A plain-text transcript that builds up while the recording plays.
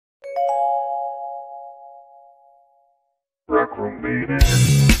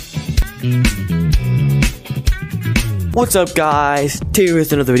What's up, guys? Today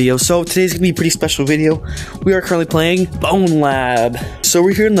with another video. So today's gonna be a pretty special video. We are currently playing BONELAB. So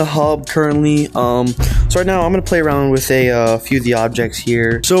we're here in the hub currently. So right now I'm gonna play around with a few of the objects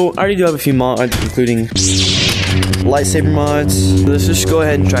here. So I already do have a few mods, including lightsaber mods. Let's just go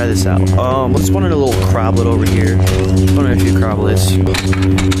ahead and try this out. Let's spawn in a little crablet over here. Spawn in a few crablets.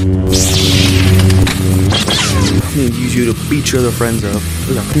 I'm gonna use you to beat your other friends up.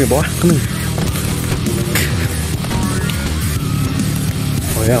 Come here, boy. Come here.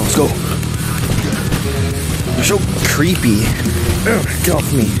 Oh yeah, let's go. You're so creepy. Ugh, get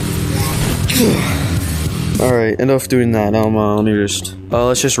off me. Alright, enough doing that. Let me just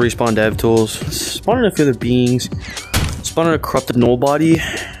let's just respawn dev tools. Spawn in a few other beings. Spawn in a corrupted null body.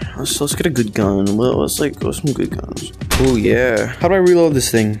 Let's get a good gun. Let's like go some good guns. Oh yeah. How do I reload this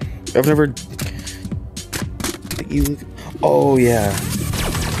thing? I've never. Oh yeah.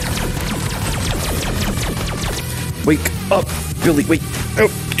 Wake up, Billy. Wait. Oh,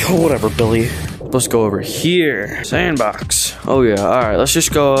 whatever, Billy. Let's go over here. Sandbox. Oh yeah. All right. Let's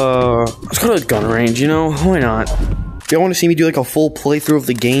just go. Let's go to the gun range. You know, why not? If y'all want to see me do like a full playthrough of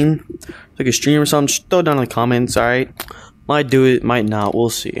the game, like a stream or something, just throw it down in the comments. All right. Might do it. Might not. We'll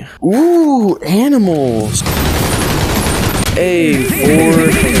see. Ooh, animals. Hey,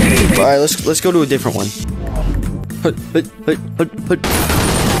 Ford. All right. Let's go to a different one. Let's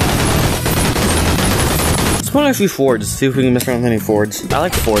actually Fords, see if we can mess around with any Fords. I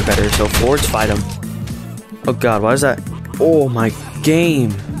like Ford better, so Fords, fight them. Oh god, why is that? Oh my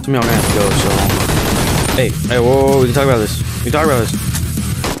game. Some of y'all gonna have to go, so. Hey, whoa, we can talk about this. We can talk about this.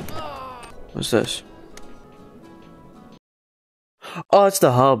 What's this? Oh, it's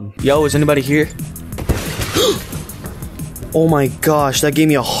the hub. Yo, is anybody here? Oh my gosh, that gave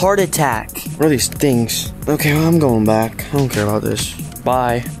me a heart attack. What are these things? Okay, well, I'm going back. I don't care about this.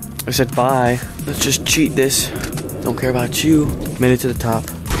 Bye. I said bye. Let's just cheat this. Don't care about you. Made it to the top.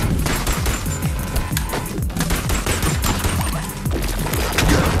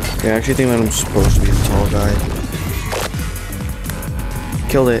 Okay, I actually think that I'm supposed to be the tall guy.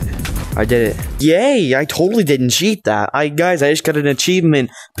 Killed it. I did it. Yay! I totally didn't cheat that. Guys, I just got an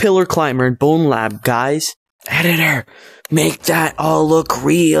achievement. Pillar climber in BONELAB, guys. Editor, make that all look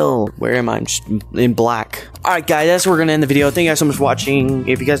real. Where am I? I'm just in black. Alright guys, that's where we're gonna end the video. Thank you guys so much for watching.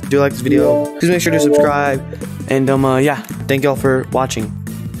 If you guys do like this video, please make sure to subscribe. And yeah, thank y'all for watching.